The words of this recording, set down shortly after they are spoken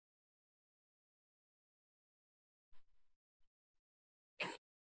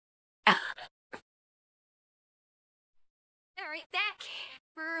right back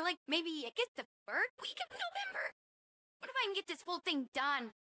for, like, maybe, I guess, the third week of November. What if I can get this whole thing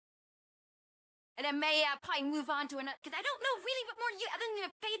done? And then may probably move on to another, because I don't know really what more to do other than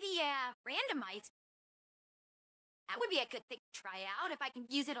to pay the randomize. That would be a good thing to try out if I can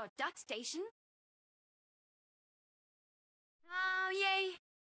use it on Duck Station. Oh, yay.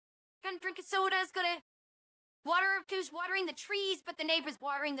 Gonna drink a soda, is gonna water who's watering the trees, but the neighbor's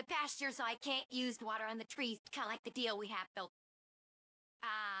watering the pasture, so I can't use water on the trees. Kind of like the deal we have built.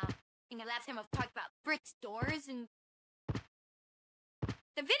 I think the last time I've talked about bricks, doors, and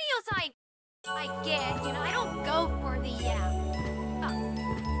the videos I get, you know, I don't go for the,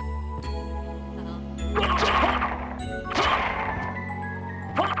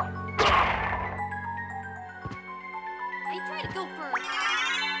 I try to go for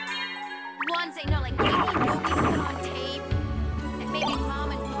ones I know, like maybe movies put on tape, and maybe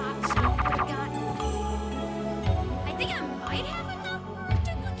mom and pop shop would have gotten. I think I might have enough for a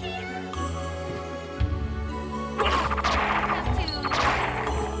duplicator.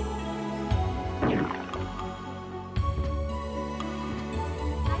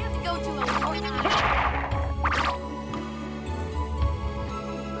 I have to go to a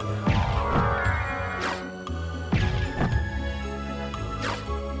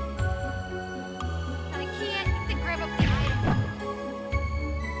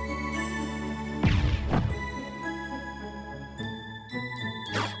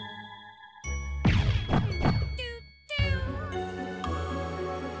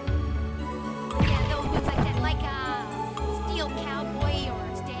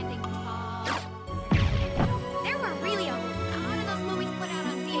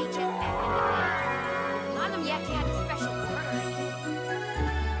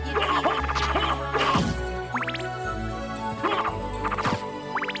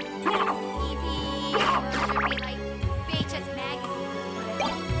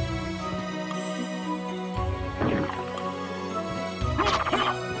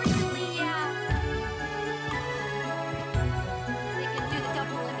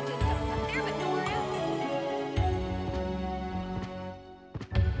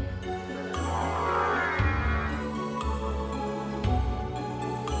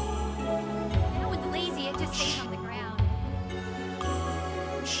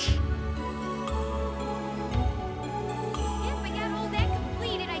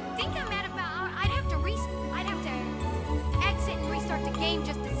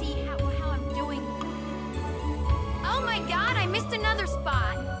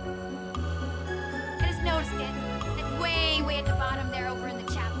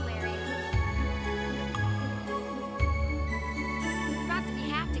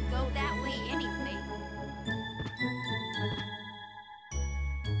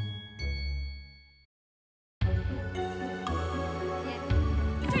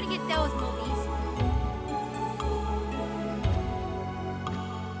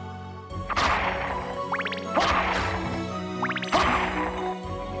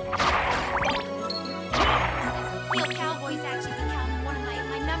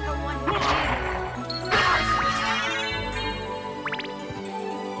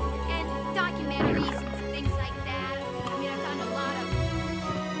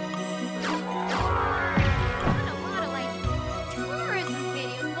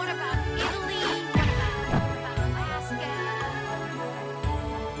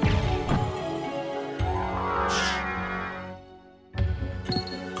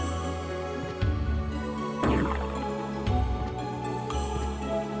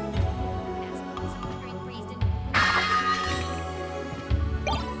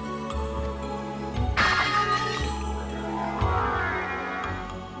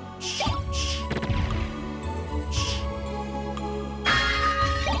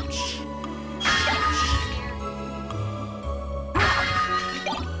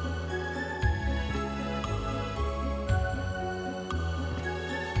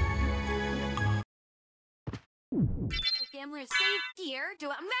gambler save here.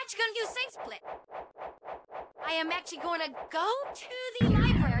 I'm actually going to do save split. I am actually going to go to the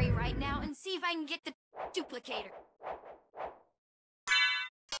library right now and see if I can get the duplicator.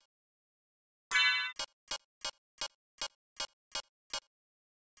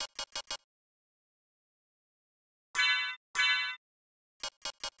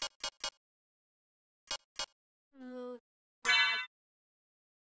 Oh, God.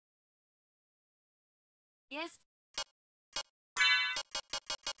 Yes.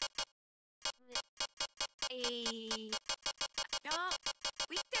 No,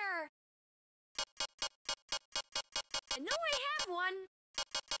 wait there. I know I have one.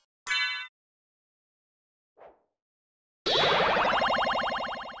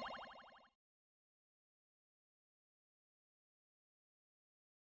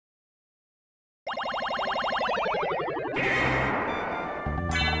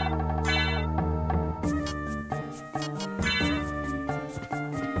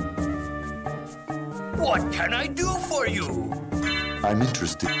 What can I do for you? I'm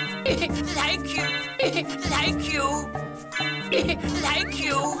interested. Thank you. Thank you. Thank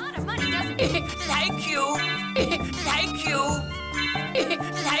you. A lot of money, doesn't it? Thank you. Thank you.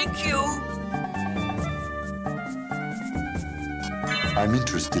 Thank you. I'm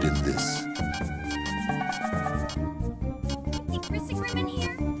interested in this. Secrecy room in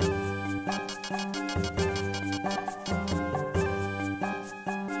here?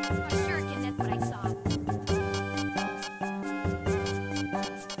 Oh, sure, again, that's what I saw.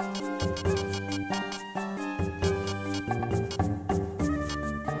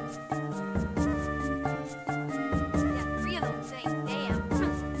 Yeah, 3 of those things, damn.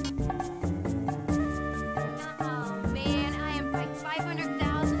 Oh, man, I am like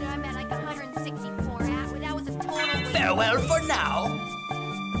 500,000 and I'm at like 164. That was a total waste. Farewell for now.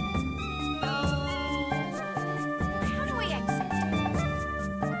 How do I exit?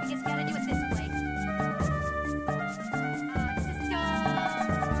 I guess gotta do it this way. System,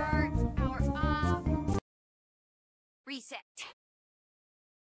 power off. Reset.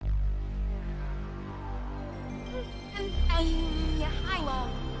 Hi, Mom.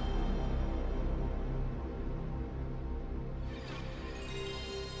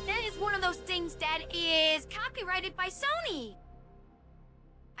 That is one of those things that is copyrighted by Sony.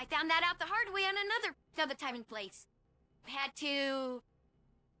 I found that out the hard way on another time and place. Had to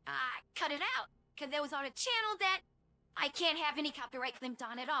cut it out because that was on a channel that I can't have any copyright claims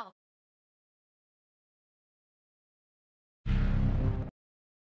on at all.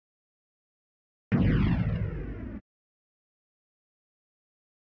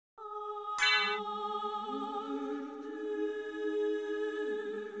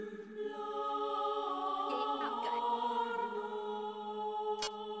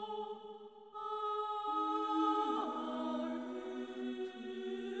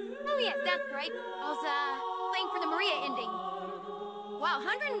 Oh yeah, that's right. I was playing for the Maria ending. Wow,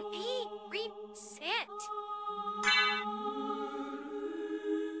 183%.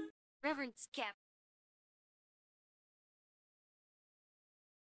 Reverence Cap.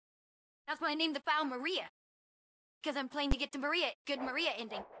 That's why I named the file Maria. Because I'm playing to get to good Maria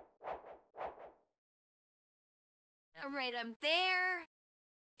ending. Alright, I'm there.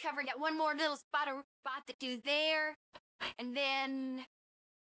 Covering that one more little spot to do there. And then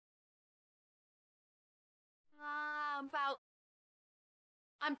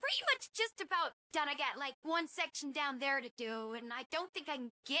I'm pretty much just about done. I got like one section down there to do, and I don't think I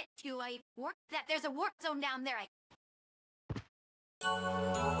can get to there's a warp zone down there. I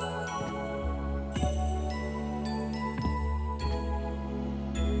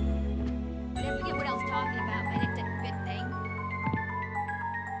forget what I was talking about, but it's a good thing.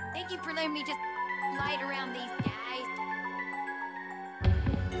 Thank you for letting me just glide around these guys.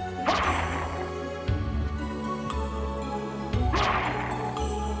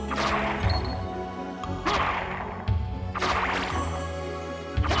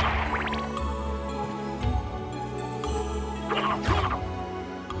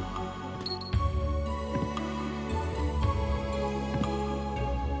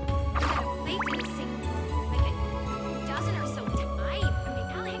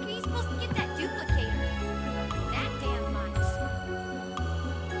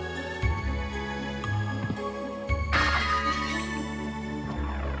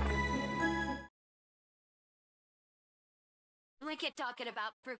 I kept talking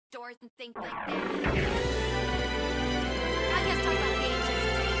about fruit doors and things like that. I guess talk about VHS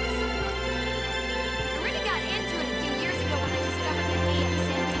tapes. I really got into it a few years ago when I discovered the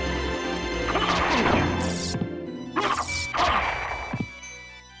AXN.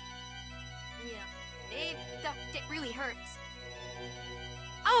 Yeah, it really hurts.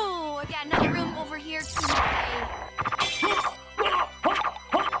 Oh, I got another room over here to my...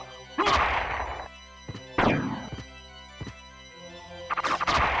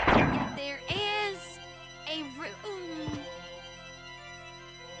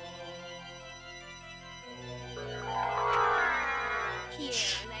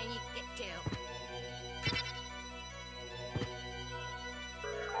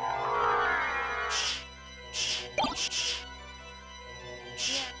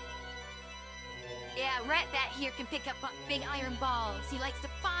 Here can pick up big iron balls. He likes to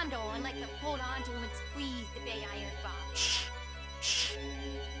fondle and like to hold on to him and squeeze the big iron ball.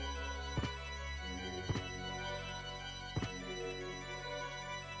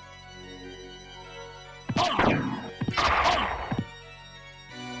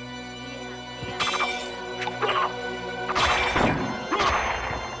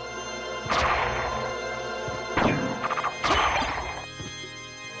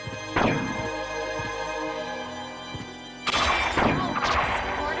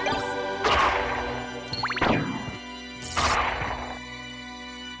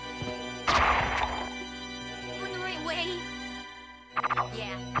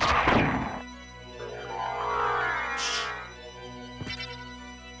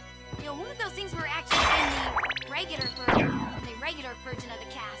 So one of those things were actually in the regular version of the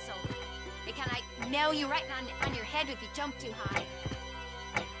castle. They kind of like nail you right on your head if you jump too high.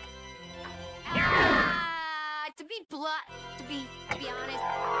 To be honest,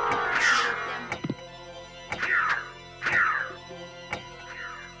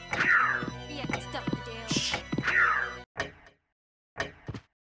 we had stuff to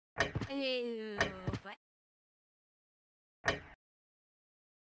do. Ew, but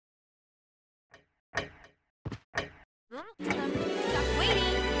well, stop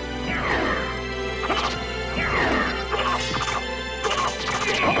waiting.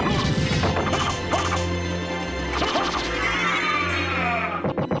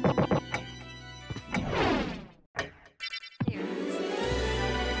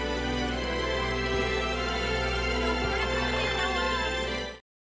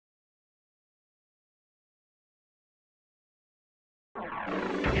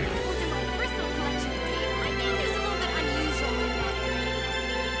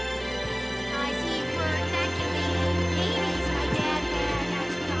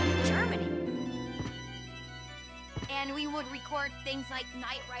 And we would record things like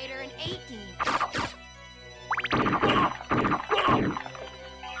Knight Rider and 18.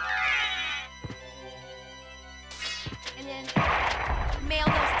 And then mail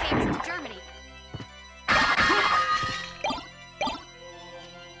those tapes to Germany.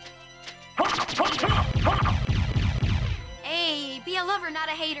 Hey, be a lover, not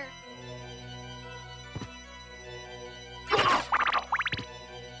a hater.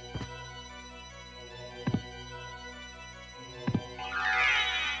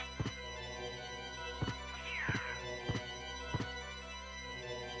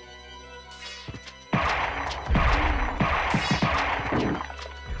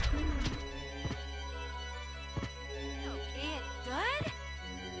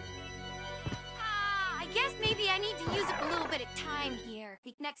 I need to use up a little bit of time here.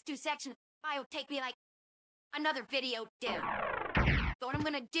 The next two sections will take me like another video to do. So what I'm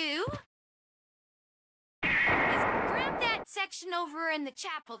gonna do is grab that section over in the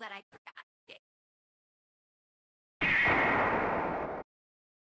chapel that I forgot.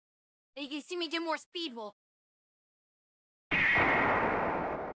 You can see me do more speed wool.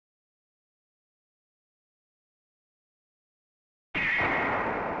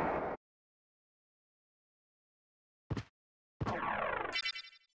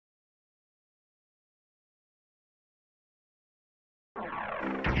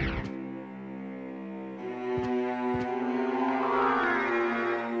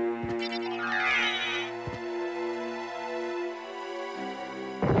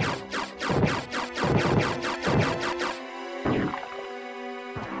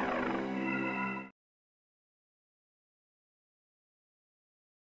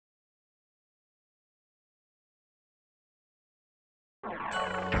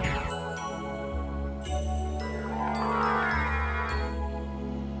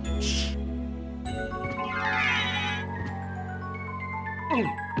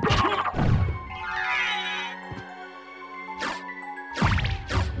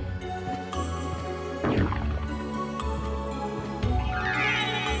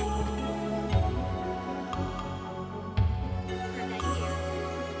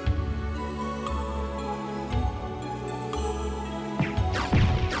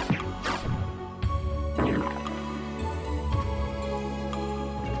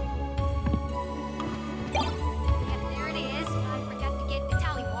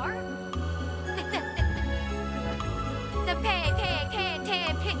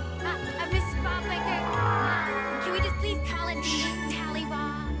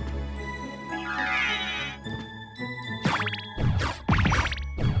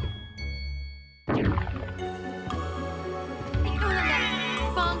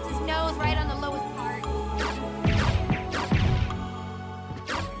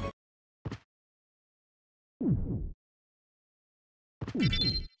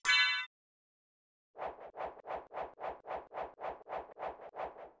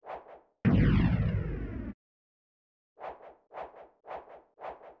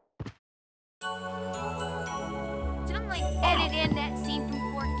 Didn't like edit in that scene from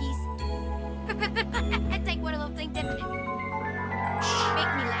Porky's. It's like one of those things that make me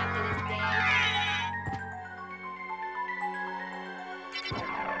laugh to this day.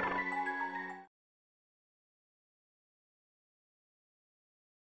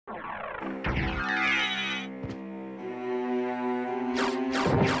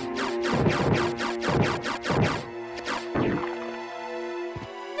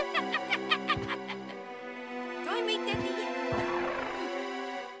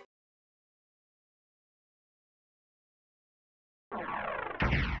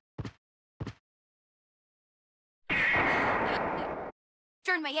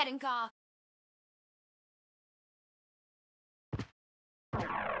 turn my head and cough.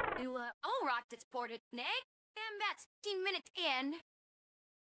 All right, that's ported neck. And that's 15 minutes in.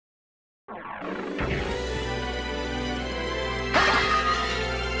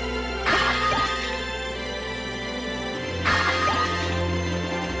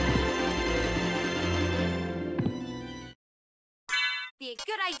 Be a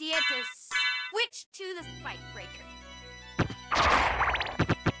good idea to switch to the spike breaker.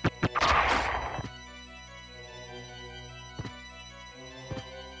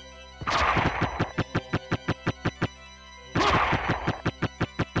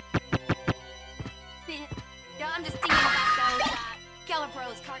 I'm just thinking about those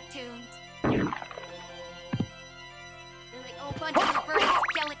Calibros cartoons. They're like a whole bunch of bird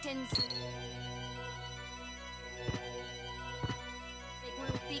skeletons. Like we're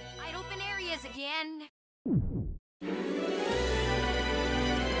in big wide open areas again.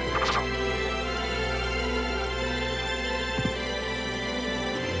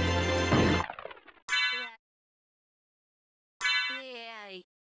 Yeah.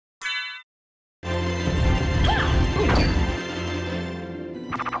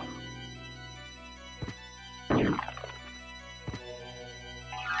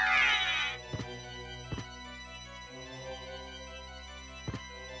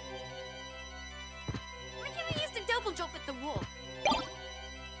 Double jump at the wolf.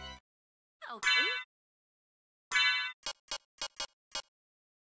 Okay.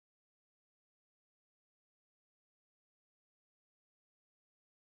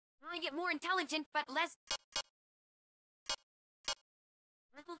 I get more intelligent, but less.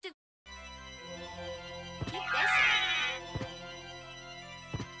 We'll do. Keep this.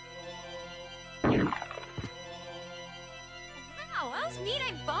 Wow, that was neat.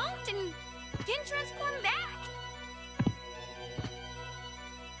 I bumped and didn't transform back.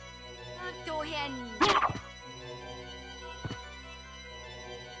 Go ahead and...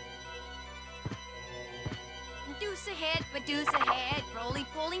 Medusa head, Medusa head,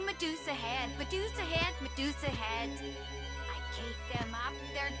 roly-poly Medusa head, Medusa head, Medusa head. I keep them up,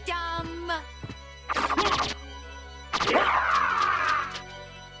 they're dumb.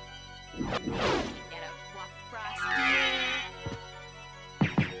 Gotta walk across here.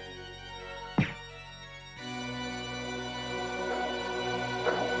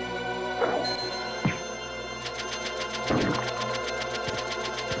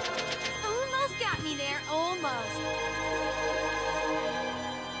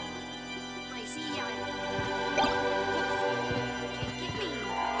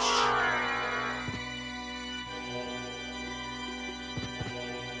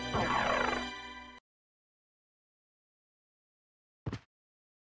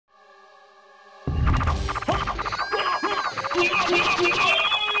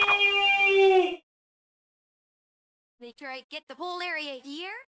 Make sure I get the whole area here.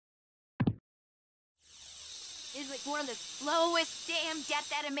 It's like one of the slowest damn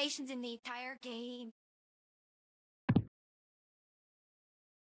death animations in the entire game.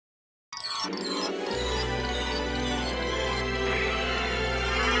 I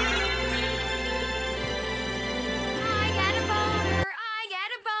got a boner! I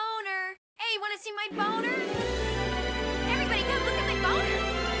got a boner! Hey, wanna see my boner? Everybody come look at my boner!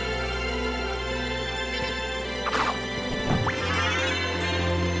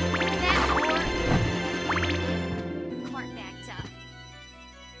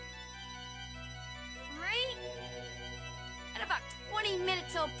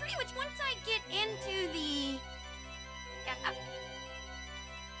 So pretty much once I get into the... I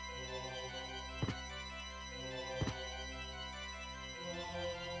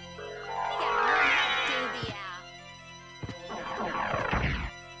gotta learn how to do the...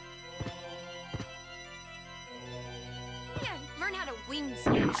 I gotta learn how to wing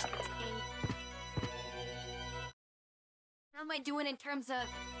smash this game. How am I doing in terms of...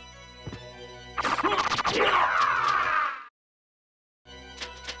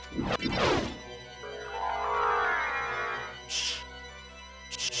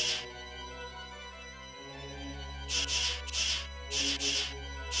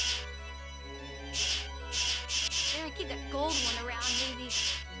 Keep that gold one around, maybe.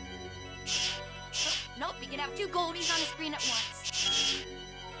 Oh, nope, you can have two goldies on the screen at once.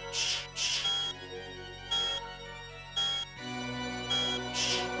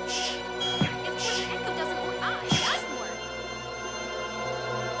 Of course, the echo doesn't work. Ah, it does work.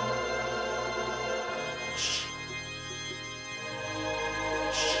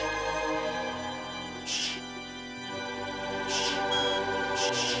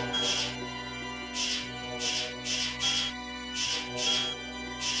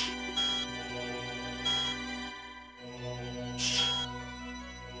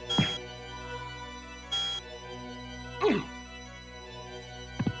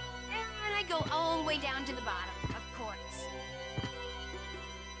 to the bottom, of course.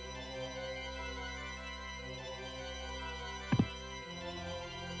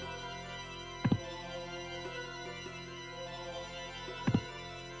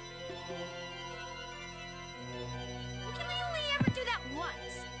 Can I only ever do that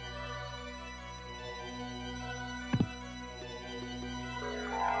once?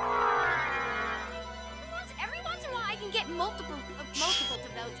 Every once in a while, I can get multiples of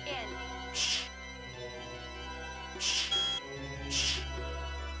those in.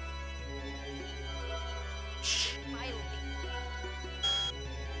 Finally.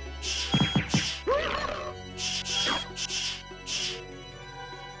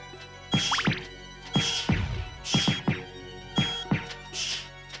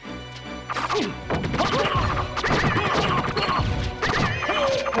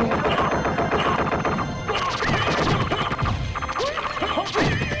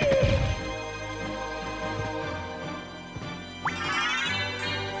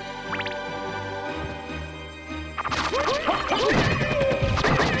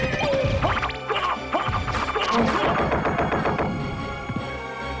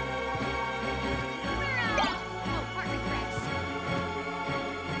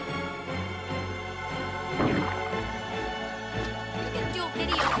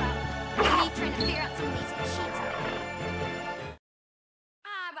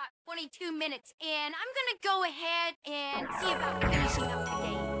 Minutes in. I'm gonna go ahead and see about finishing up the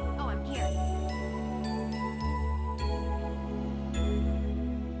game. Oh, I'm here.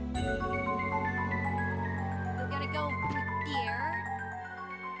 We're gonna go through here.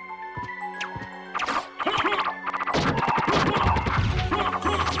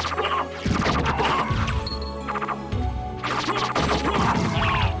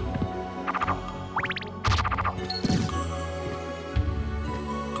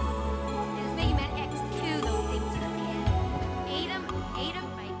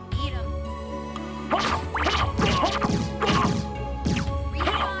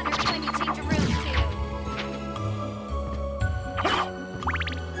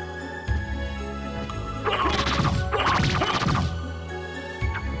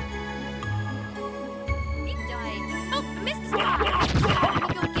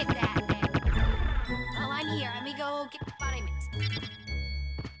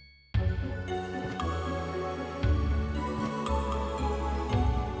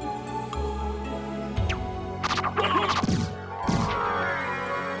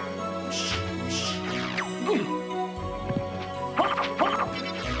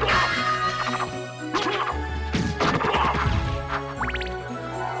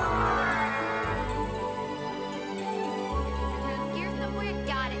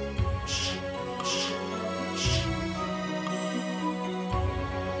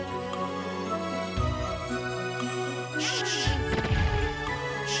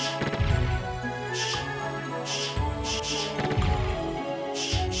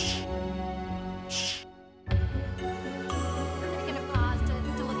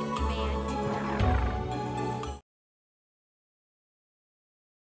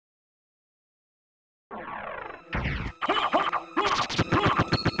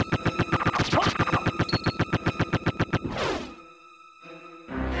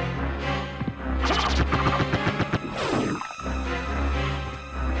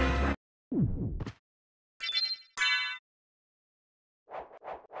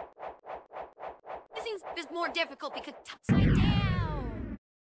 Is more difficult because it's upside down.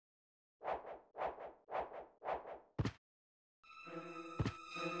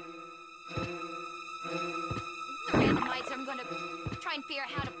 The randomizer I'm gonna try and figure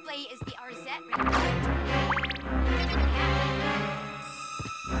out how to play is the RZ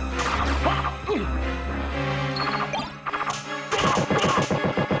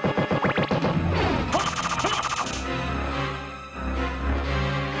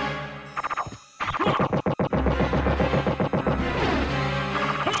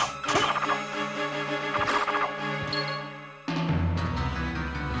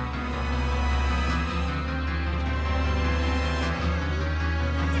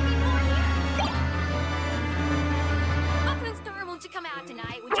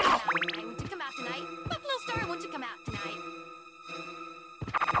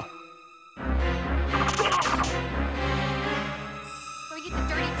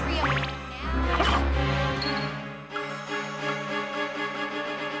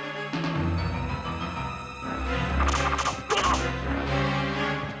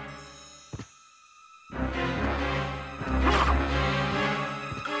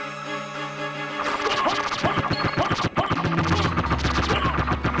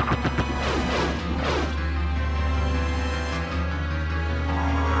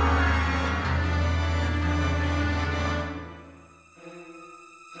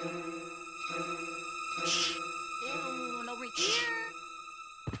And over here.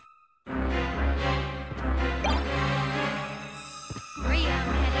 Graham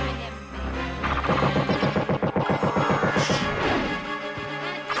had M&M.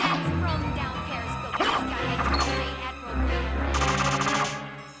 That's from down Periscope. This guy had to say Admiral Graham.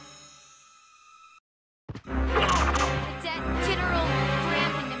 It's that General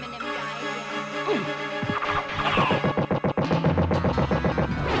Graham and M&M guy again.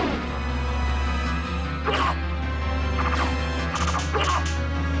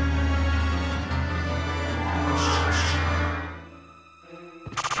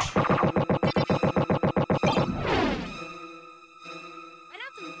 Why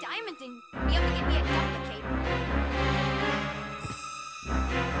not some diamonds and be able to get me a duplicator?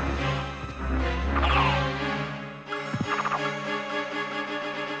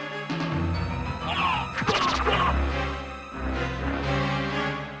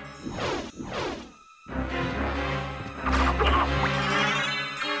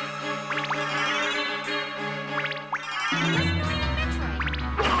 Less annoying than Metroid.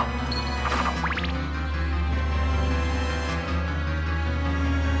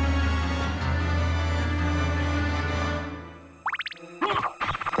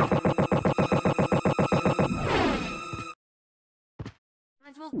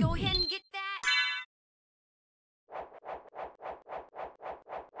 Might as well go ahead and get that.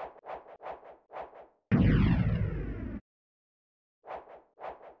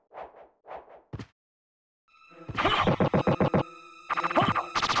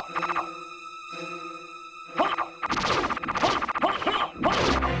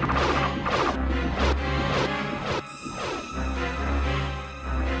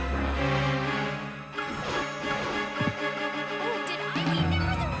 Oh, did I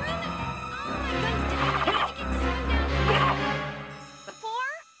remember the room? Oh my goodness, did I forget to get this one down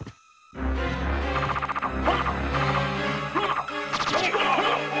before?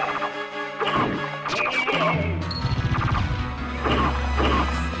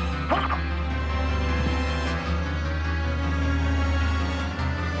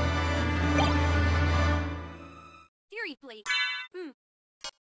 Theory plate.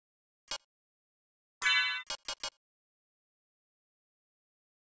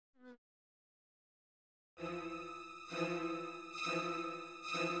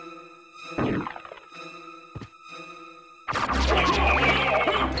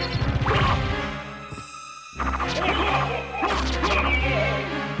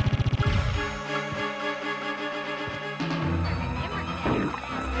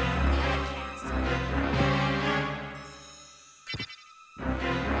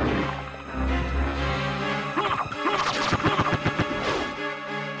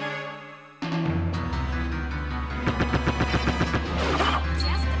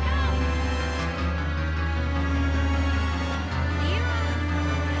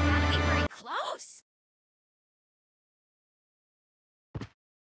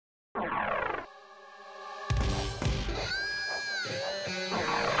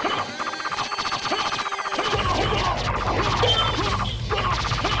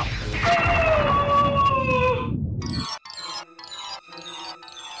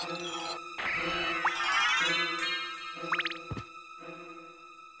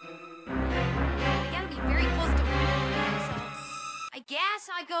 guess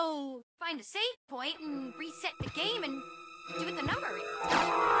I go find a save point and reset the game and do it the number.